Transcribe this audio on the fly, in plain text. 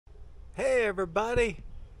Hey everybody!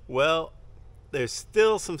 Well, there's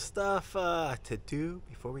still some stuff to do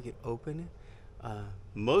before we get open.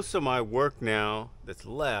 Most of my work now that's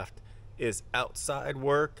left is outside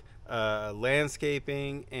work,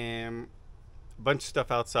 landscaping, and a bunch of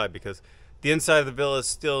stuff outside because the inside of the villas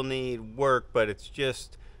still need work, but it's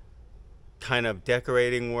just kind of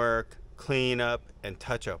decorating work, cleanup, and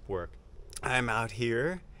touch-up work. I'm out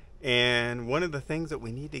here, and one of the things that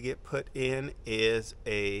we need to get put in is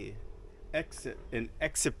an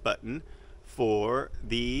exit button for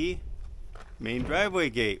the main driveway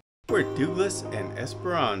gate. We're Douglas and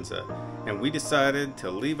Esperanza, and we decided to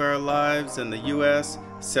leave our lives in the US,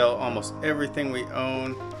 sell almost everything we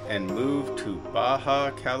own, and move to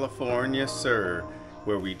Baja California Sur,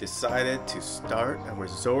 where we decided to start a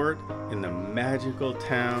resort in the magical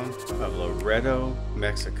town of Laredo,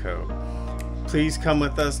 Mexico. Please come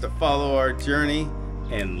with us to follow our journey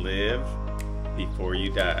and live before you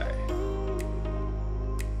die.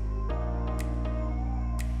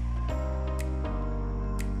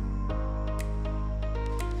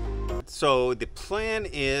 So the plan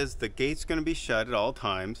is the gate's going to be shut at all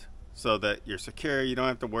times so that you're secure. You don't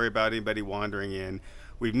have to worry about anybody wandering in.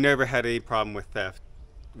 We've never had any problem with theft.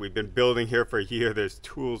 We've been building here for a year. There's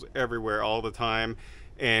tools everywhere all the time,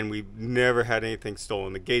 and we've never had anything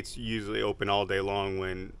stolen. The gates usually open all day long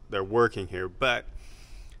when they're working here, but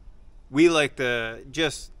we like the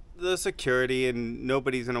security, and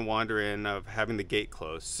nobody's going to wander in of having the gate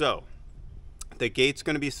closed. So the gate's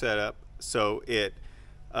going to be set up so it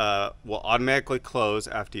will automatically close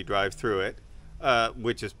after you drive through it,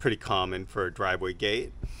 which is pretty common for a driveway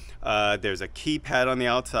gate. There's a keypad on the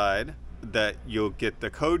outside that you'll get the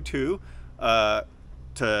code to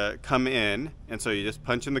come in, and so you just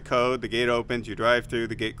punch in the code, the gate opens, you drive through,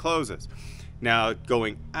 the gate closes. Now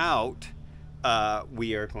going out,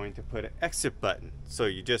 we are going to put an exit button, so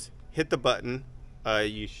you just hit the button.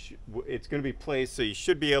 It's going to be placed so you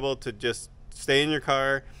should be able to just stay in your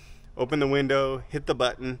car, open the window, hit the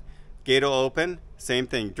button, gate will open. Same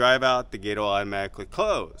thing, drive out, the gate will automatically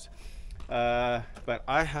close. But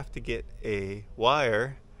I have to get a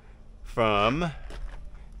wire from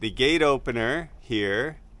the gate opener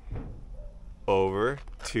here over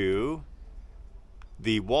to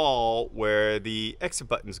the wall where the exit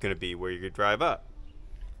button is going to be, where you could drive up.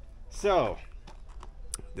 So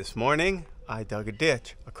this morning I dug a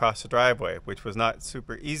ditch across the driveway, which was not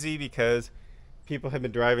super easy because people have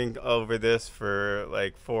been driving over this for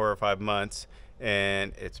like 4 or 5 months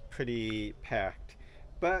and it's pretty packed.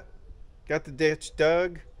 But got the ditch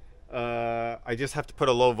dug. I just have to put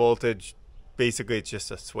a low voltage, basically it's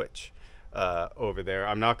just a switch over there.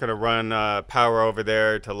 I'm not going to run power over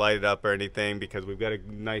there to light it up or anything because we've got a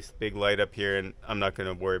nice big light up here and I'm not going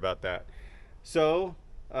to worry about that. So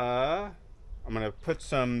I'm going to put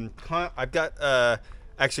some I've got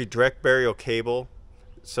actually direct burial cable,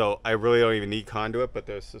 so I really don't even need conduit, but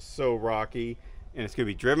this is so rocky and it's going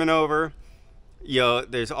to be driven over. You know,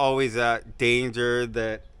 there's always that danger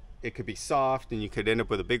that it could be soft and you could end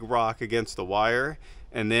up with a big rock against the wire,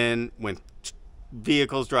 and then when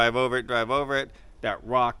vehicles drive over it, that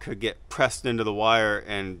rock could get pressed into the wire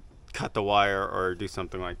and cut the wire or do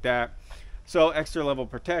something like that. So extra level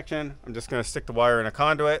protection, I'm just going to stick the wire in a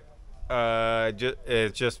conduit.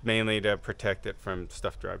 It's just mainly to protect it from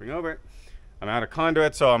stuff driving over it. I'm out of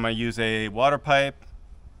conduit, so I'm going to use a water pipe.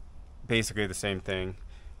 Basically the same thing.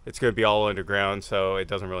 It's going to be all underground, so it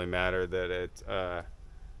doesn't really matter that it's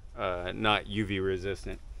not UV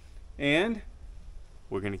resistant. And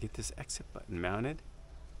we're going to get this exit button mounted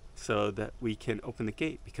so that we can open the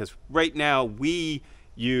gate, because right now we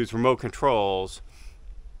use remote controls.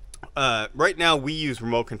 To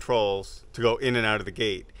go in and out of the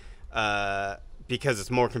gate because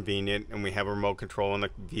it's more convenient and we have a remote control on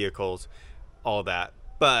the vehicles, all that.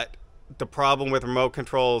 But the problem with remote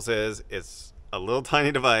controls is it's a little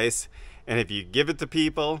tiny device, and if you give it to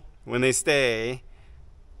people when they stay,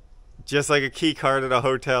 just like a key card at a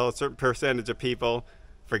hotel, a certain percentage of people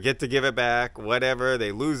forget to give it back, whatever,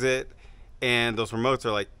 they lose it, and those remotes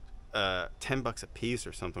are like $10 a piece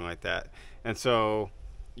or something like that. And so,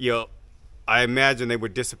 you know, I imagine they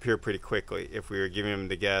would disappear pretty quickly if we were giving them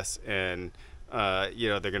to guests, and you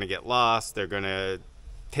know, they're going to get lost, they're going to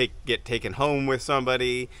get taken home with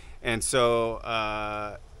somebody. And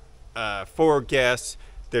so for guests,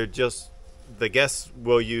 the guests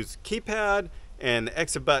will use keypad and the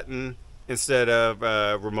exit button instead of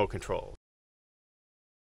remote control.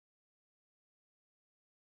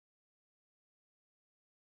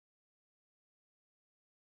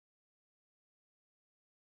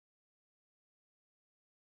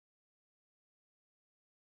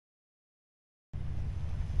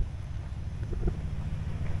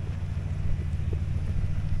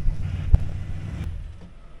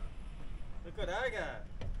 I got.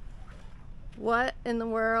 What in the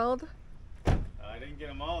world? I didn't get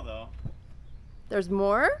them all though. There's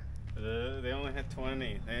more? They only had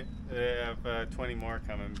 20. They have 20 more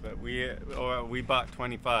coming, but we bought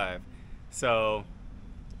 25. So.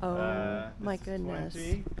 Oh my goodness.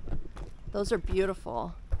 20, Those are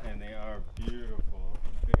beautiful. and they are beautiful,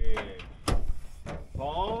 big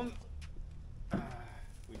palms.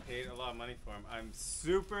 We paid a lot of money for them. I'm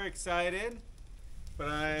super excited, but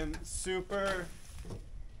I'm super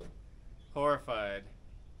horrified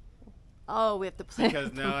Oh, we have to plant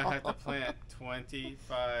because now I them have to all. plant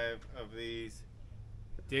 25 of these,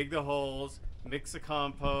 dig the holes, mix the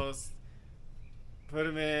compost, put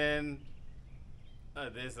them in.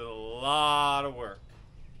 There's a lot of work.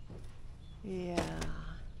 Yeah.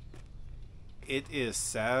 It is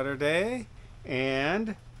Saturday,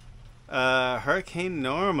 and Hurricane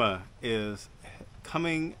Norma is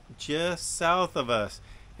coming just south of us,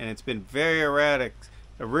 and it's been very erratic.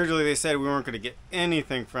 Originally they said we weren't going to get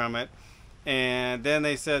anything from it, and then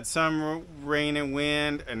they said some rain and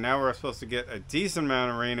wind, and now we're supposed to get a decent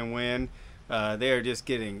amount of rain and wind. They are just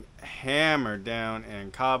getting hammered down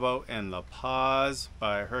in Cabo and La Paz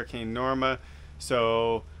by Hurricane Norma,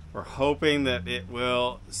 so we're hoping that it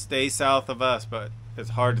will stay south of us, but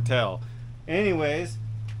it's hard to tell. Anyways,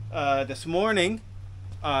 this morning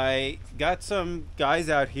I got some guys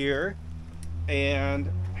out here and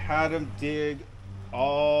had them dig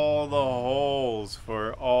all the holes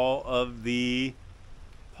for all of the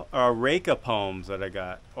areca palms that I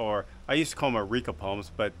got, or I used to call them areca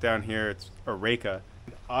palms, but down here it's areca.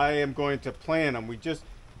 I am going to plant them. We just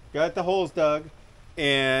got the holes dug,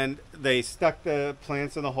 and they stuck the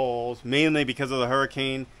plants in the holes mainly because of the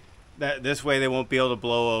hurricane. That this way they won't be able to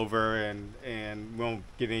blow over and won't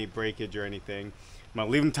get any breakage or anything. I'm gonna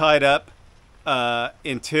leave them tied up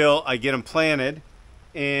until I get them planted,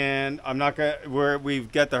 and I'm not gonna.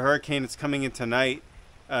 We've got the hurricane that's coming in tonight.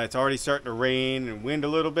 It's already starting to rain and wind a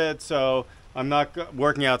little bit, so I'm not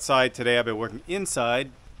working outside today. I've been working inside.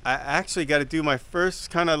 I actually got to do my first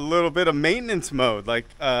kind of little bit of maintenance mode. Like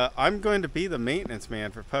I'm going to be the maintenance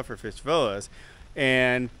man for Pufferfish Villas,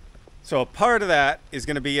 and so a part of that is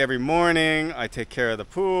going to be every morning I take care of the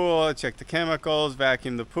pool, I check the chemicals,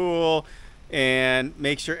 vacuum the pool, and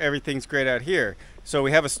make sure everything's great out here. So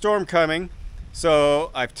we have a storm coming. So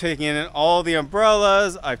I've taken in all the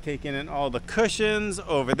umbrellas, I've taken in all the cushions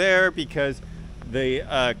over there because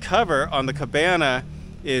the cover on the cabana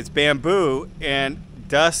is bamboo, and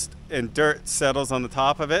dust and dirt settles on the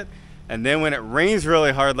top of it. And then when it rains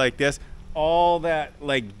really hard like this, all that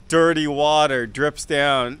like dirty water drips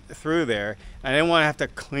down through there. I didn't want to have to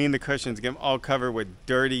clean the cushions, get them all covered with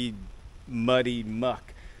dirty, muddy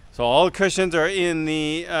muck. So all the cushions are in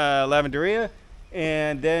the lavanderia.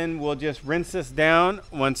 And then we'll just rinse this down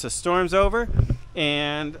once the storm's over,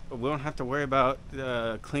 and we don't have to worry about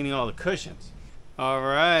cleaning all the cushions. All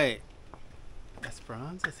right,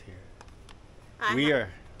 Esperanza's here.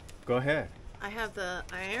 Go ahead. I have the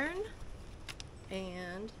iron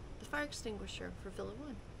and the fire extinguisher for Villa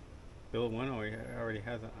 1. Villa 1 already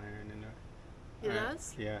has an iron in there. It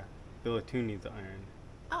does? Yeah. Villa 2 needs an iron,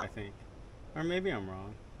 I think. Or maybe I'm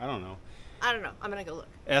wrong. I don't know. I don't know. I'm going to go look.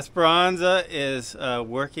 Esperanza is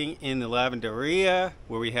working in the lavanderia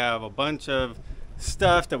where we have a bunch of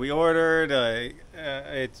stuff that we ordered.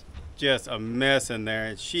 It's just a mess in there.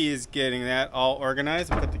 And she's getting that all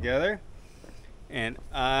organized and put together. And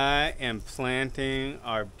I am planting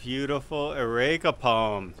our beautiful areca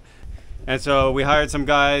palms. And so we hired some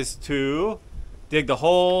guys to dig the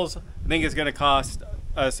holes. I think it's going to cost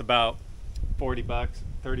us about 40 bucks,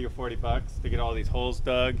 30 or 40 bucks to get all these holes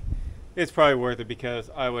dug. It's probably worth it because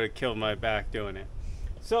I would have killed my back doing it.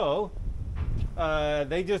 So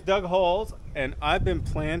they just dug holes, and I've been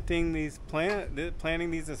planting these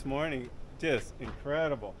this morning. Just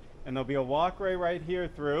incredible. And there'll be a walkway right here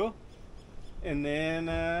through, and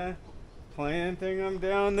then planting them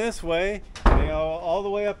down this way, all the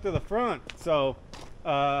way up to the front. So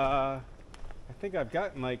I think I've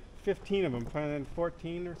gotten like 15 of them, planted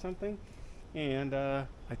 14 or something, and I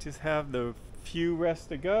just have the few rest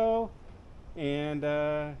to go. And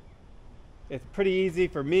it's pretty easy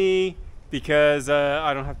for me because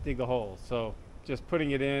I don't have to dig the holes. So just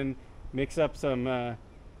putting it in, mix up some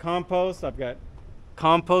compost. I've got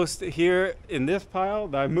compost here in this pile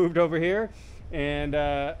that I moved over here, and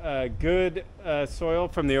good soil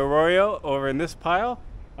from the arroyo over in this pile.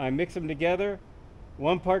 I mix them together,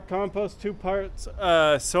 1 part compost, 2 parts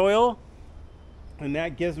soil, and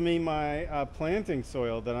that gives me my planting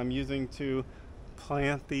soil that I'm using to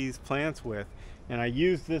plant these plants with. And I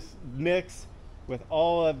use this mix with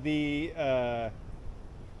all of the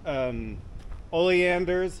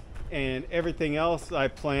oleanders and everything else I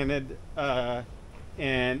planted,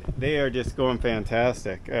 and they are just going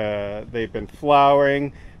fantastic. They've been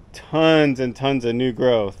flowering, tons and tons of new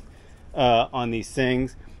growth on these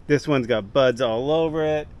things. This one's got buds all over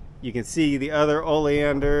it. You can see the other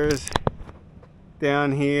oleanders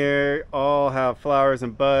down here all have flowers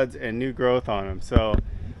and buds and new growth on them. So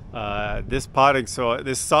this potting soil,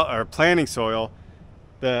 or planting soil,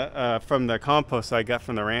 from the compost I got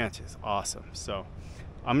from the ranch is awesome. So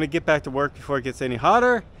I'm gonna get back to work before it gets any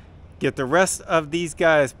hotter, get the rest of these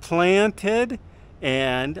guys planted,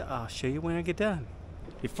 and I'll show you when I get done.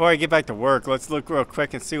 Before I get back to work, let's look real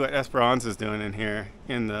quick and see what Esperanza's doing in here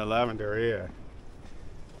in the lavender area.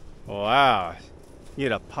 Wow, you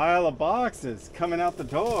had a pile of boxes coming out the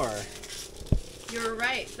door. You were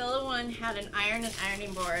right. Villa 1 had an iron and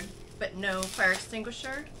ironing board, but no fire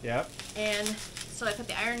extinguisher. Yep. And so I put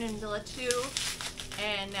the iron in Villa 2,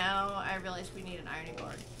 and now I realize we need an ironing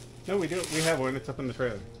board. No, we do. We have one. It's up in the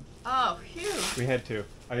trailer. Oh, phew. We had two.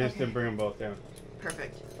 I just didn't bring them both down.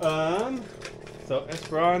 Perfect. So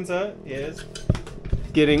Esperanza is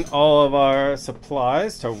getting all of our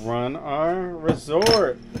supplies to run our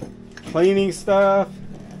resort. Cleaning stuff.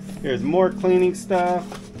 There's more cleaning stuff.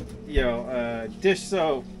 You know, dish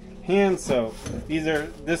soap, hand soap.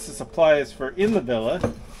 This is supplies for in the villa,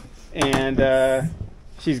 and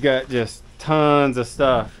she's got just tons of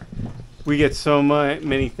stuff. We get so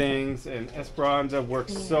many things, and Esperanza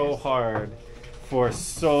works so hard for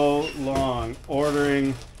so long,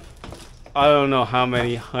 ordering. I don't know how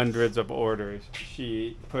many hundreds of orders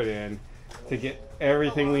she put in to get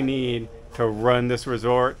everything we need to run this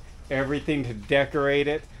resort, everything to decorate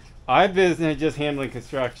it. I've been just handling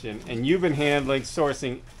construction, and you've been handling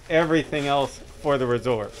sourcing everything else for the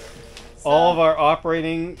resort. So, all of our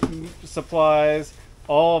operating supplies,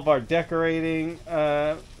 all of our decorating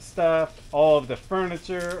stuff, all of the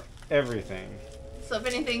furniture, everything. So if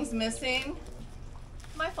anything's missing,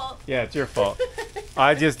 my fault. Yeah, it's your fault.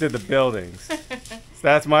 I just did the buildings. So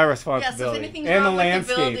that's my responsibility. Yeah, so if anything's and wrong the with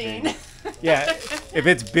the landscaping. building. Yeah, if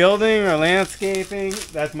it's building or landscaping,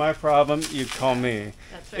 that's my problem. You call me.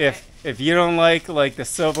 That's right. If you don't like the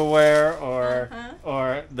silverware or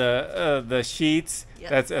the sheets, Yep.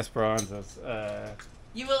 that's Esperanza's.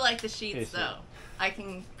 You will like the sheets, issue. though. I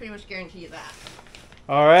can pretty much guarantee you that.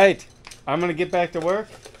 All right, I'm gonna get back to work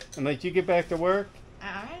and let you get back to work. All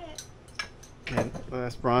right. And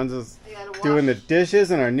Esperanza's I gotta wash. doing the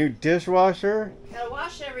dishes in our new dishwasher. Gotta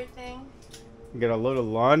wash everything. We got a load of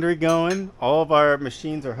laundry going. All of our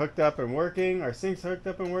machines are hooked up and working. Our sink's hooked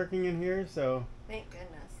up and working in here. So Thank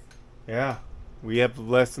goodness. yeah, we have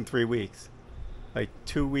less than 3 weeks, like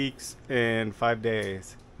 2 weeks and 5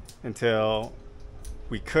 days until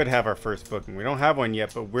we could have our first booking. We don't have one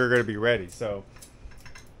yet, but we're going to be ready. So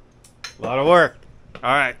a lot of work.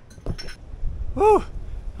 All right. Whew,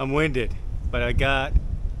 I'm winded, but I got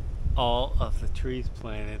all of the trees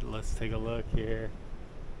planted. Let's take a look here.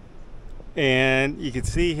 And you can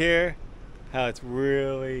see here how it's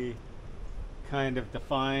really kind of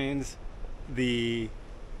defines the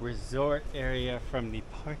resort area from the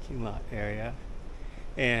parking lot area,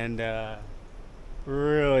 and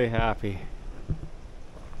really happy.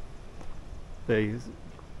 These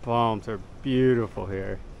palms are beautiful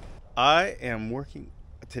here. I am working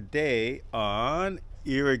today on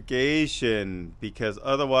irrigation because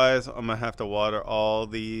otherwise I'm gonna have to water all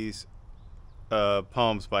these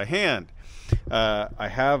palms by hand. I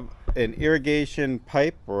have an irrigation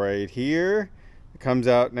pipe right here. It comes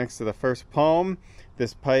out next to the first palm.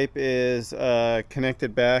 This pipe is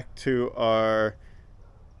connected back to our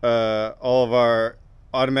all of our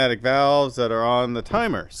automatic valves that are on the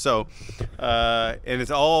timer. So and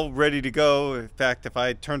it's all ready to go. In fact, if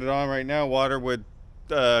I turned it on right now, water would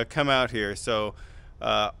come out here. So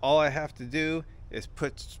all I have to do is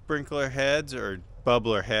put sprinkler heads or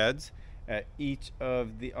bubbler heads at each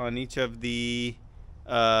of the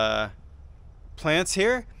plants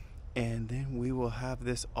here, and then we will have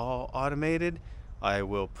this all automated. I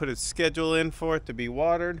will put a schedule in for it to be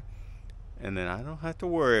watered, and then I don't have to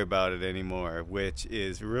worry about it anymore, which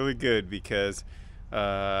is really good because if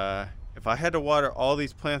I had to water all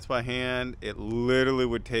these plants by hand, it literally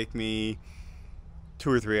would take me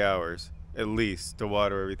 2 or 3 hours at least to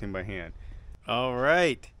water everything by hand. All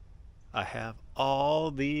right, I have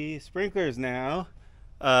all the sprinklers now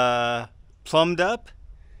plumbed up.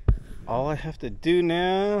 All I have to do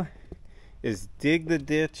now is dig the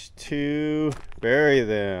ditch to bury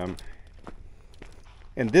them.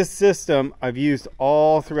 And this system I've used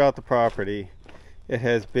all throughout the property. It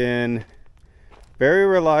has been very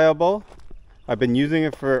reliable. I've been using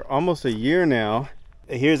it for almost a year now.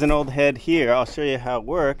 here's an old head here. I'll show you how it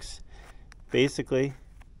works. Basically,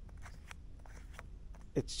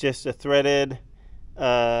 it's just a threaded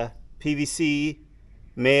PVC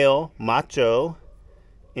male, macho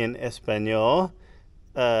in Espanol,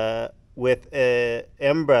 with a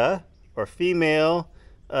hembra or female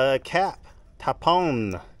cap,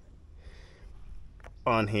 tapon,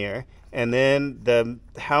 on here. And then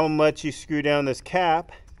how much you screw down this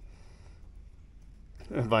cap,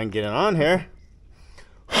 if I can get it on here,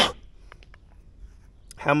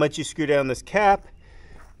 how much you screw down this cap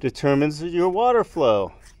determines your water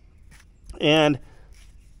flow. And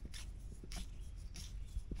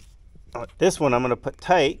this one I'm going to put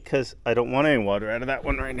tight because I don't want any water out of that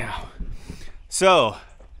one right now. So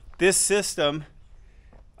this system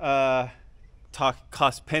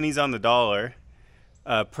costs pennies on the dollar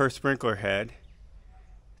per sprinkler head.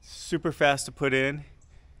 Super fast to put in,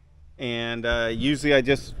 and usually I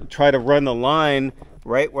just try to run the line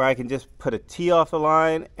right where I can just put a T off the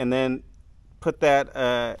line and then put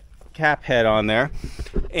that cap head on there.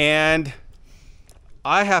 And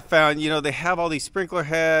I have found, you know, they have all these sprinkler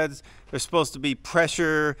heads. They're supposed to be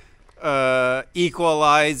pressure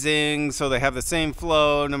equalizing, so they have the same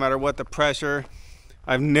flow no matter what the pressure.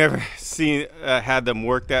 I've never seen had them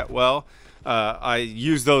work that well. I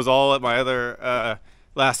used those all at my other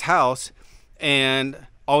last house and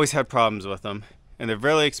always had problems with them. And they're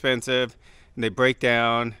really expensive and they break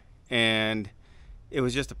down, and it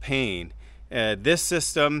was just a pain. This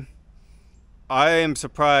system, I am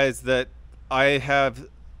surprised that I have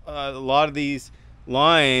a lot of these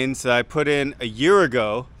lines that I put in a year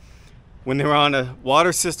ago when they were on a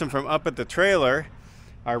water system from up at the trailer.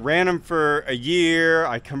 I ran them for a year.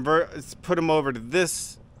 I put them over to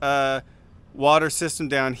this water system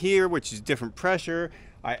down here, which is different pressure.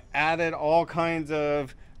 I added all kinds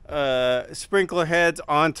of sprinkler heads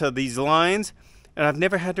onto these lines, and I've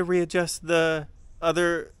never had to readjust the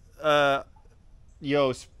other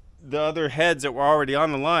the other heads that were already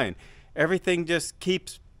on the line. Everything just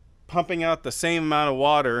keeps pumping out the same amount of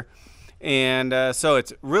water, and so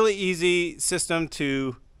it's really easy system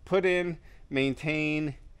to put in,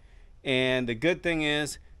 maintain, and the good thing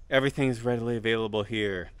is everything is readily available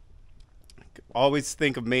here. Always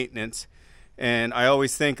think of maintenance, and I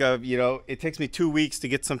always think of, you know, it takes me 2 weeks to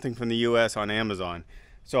get something from the US on Amazon.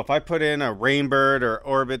 So if I put in a Rainbird or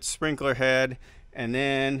Orbit sprinkler head and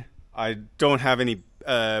then I don't have any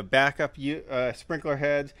backup sprinkler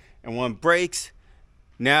heads and one breaks,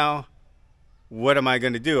 now what am I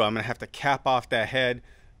going to do? I'm going to have to cap off that head,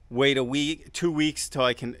 wait a week, 2 weeks till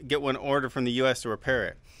I can get one order from the US to repair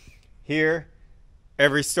it. Here,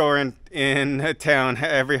 every store in town,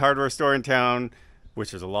 every hardware store in town,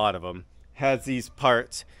 which is a lot of them, has these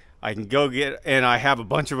parts. I can go get, and I have a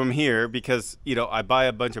bunch of them here because, you know, I buy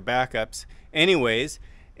a bunch of backups anyways.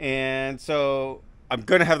 And so I'm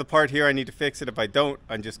going to have the part here. I need to fix it. If I don't,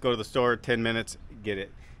 I just go to the store, 10 minutes, get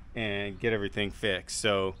it, and get everything fixed.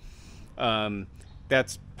 So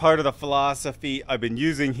that's part of the philosophy I've been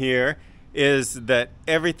using here, is that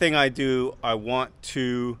everything I do, I want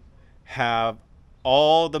to have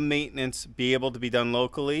all the maintenance be able to be done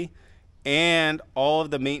locally, and all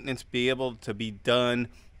of the maintenance be able to be done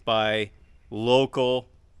by local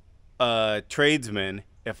tradesmen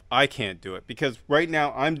if I can't do it. Because right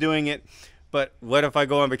now I'm doing it, but what if I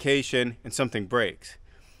go on vacation and something breaks?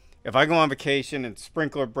 If I go on vacation and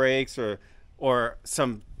sprinkler breaks, or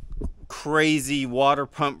some crazy water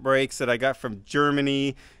pump breaks that I got from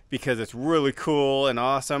Germany because it's really cool and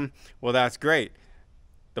awesome, well, that's great.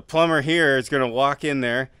 The plumber here is going to walk in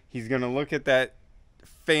there. He's going to look at that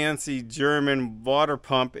fancy German water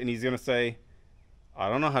pump and he's going to say, I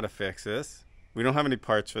don't know how to fix this. We don't have any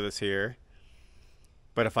parts for this here.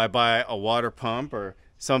 But if I buy a water pump or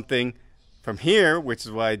something from here, which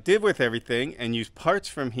is what I did with everything, and use parts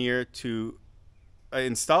from here to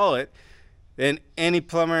install it, then any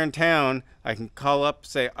plumber in town, I can call up,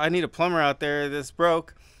 say, I need a plumber out there, this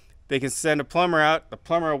broke. They can send a plumber out. The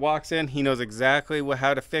plumber walks in. He knows exactly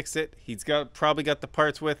how to fix it. He's probably got the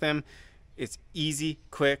parts with him. It's easy,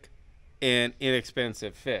 quick, and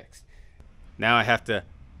inexpensive fix. Now I have to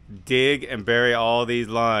dig and bury all these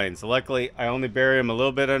lines. Luckily, I only bury them a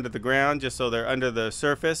little bit under the ground, just so they're under the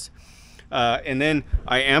surface. And then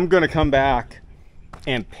I am going to come back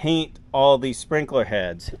and paint all these sprinkler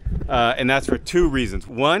heads. And that's for two reasons.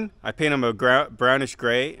 One, I paint them a brownish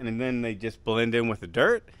gray, and then they just blend in with the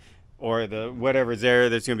dirt, or the whatever's there.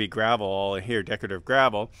 There's going to be gravel all in here, decorative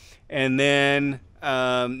gravel. And then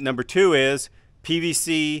number two is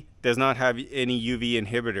PVC does not have any UV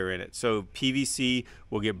inhibitor in it. So PVC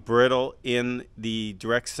will get brittle in the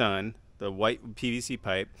direct sun, the white PVC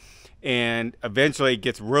pipe, and eventually it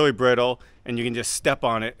gets really brittle, and you can just step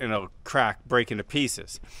on it and it'll crack, break into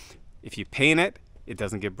pieces. If you paint it, it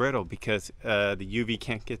doesn't get brittle because the UV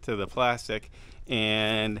can't get to the plastic,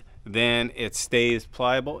 and then it stays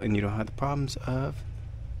pliable and you don't have the problems of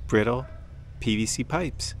brittle PVC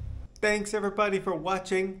pipes. Thanks everybody for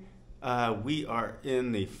watching. We are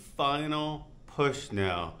in the final push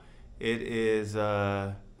now. It is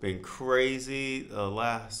been crazy the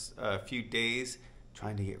last few days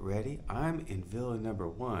trying to get ready. I'm in villa number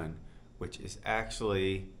 1, which is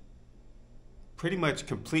actually pretty much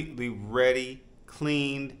completely ready,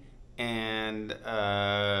 cleaned, and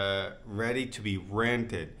ready to be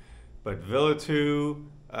rented. But villa 2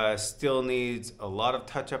 still needs a lot of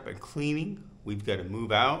touch-up and cleaning. We've got to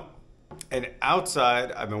move out. And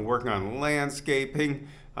outside, I've been working on landscaping.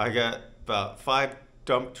 I got about 5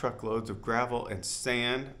 dump truck loads of gravel and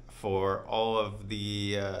sand for all of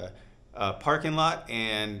the parking lot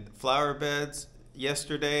and flower beds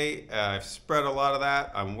yesterday. I've spread a lot of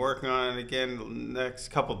that. I'm working on it again the next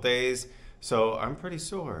couple days, so I'm pretty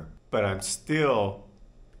sore. But I'm still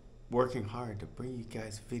working hard to bring you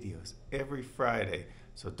guys videos every Friday,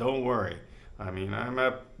 so don't worry. I mean, I'm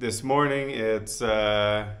up this morning. It's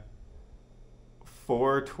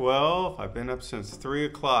 4:12. I've been up since 3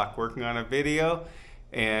 o'clock working on a video,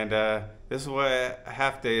 and this is what I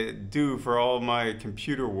have to do for all my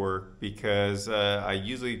computer work, because I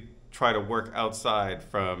usually try to work outside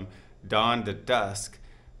from dawn to dusk,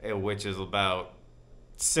 which is about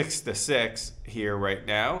 6 to 6 here right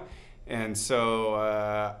now. And so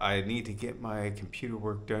I need to get my computer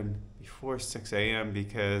work done before 6 a.m.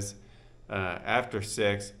 because after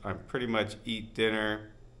 6, I pretty much eat dinner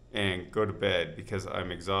and go to bed because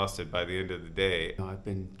I'm exhausted by the end of the day. I've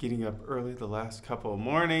been getting up early the last couple of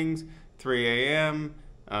mornings, 3 a.m.,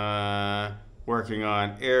 working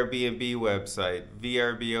on Airbnb website,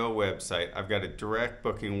 VRBO website. I've got a direct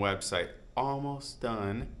booking website almost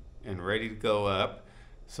done and ready to go up.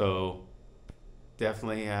 So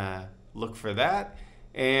definitely look for that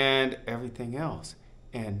and everything else.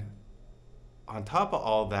 And on top of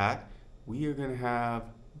all that, we are going to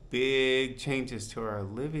have big changes to our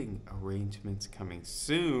living arrangements coming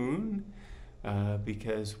soon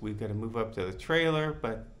because we've got to move up to the trailer,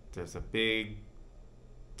 but there's a big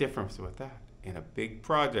difference with that and a big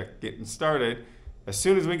project getting started as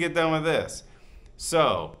soon as we get done with this.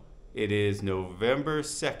 So it is November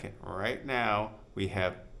 2nd. Right now we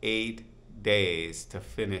have 8 days to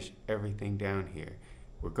finish everything down here.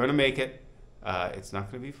 We're going to make it. It's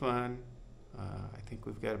not going to be fun. I think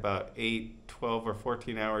we've got about 8, 12, or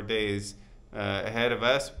 14-hour days ahead of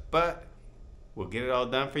us, but we'll get it all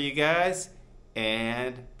done for you guys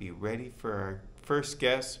and be ready for our first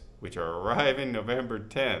guests, which are arriving November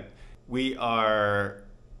 10th. We are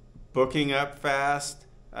booking up fast.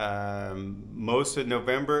 Most of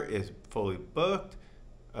November is fully booked.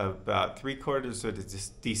 About 3/4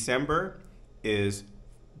 of December is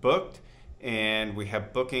booked. And we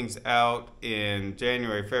have bookings out in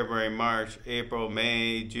January, February, March, April,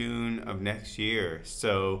 May, June of next year.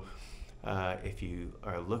 So if you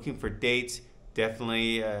are looking for dates,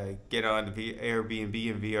 definitely get on to Airbnb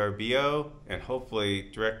and VRBO, and hopefully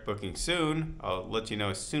direct booking soon. I'll let you know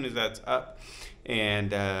as soon as that's up, and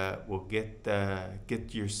we'll get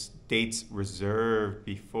your dates reserved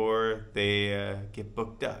before they get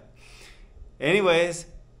booked up. Anyways,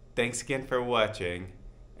 thanks again for watching.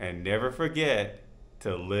 And never forget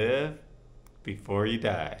to live before you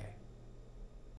die.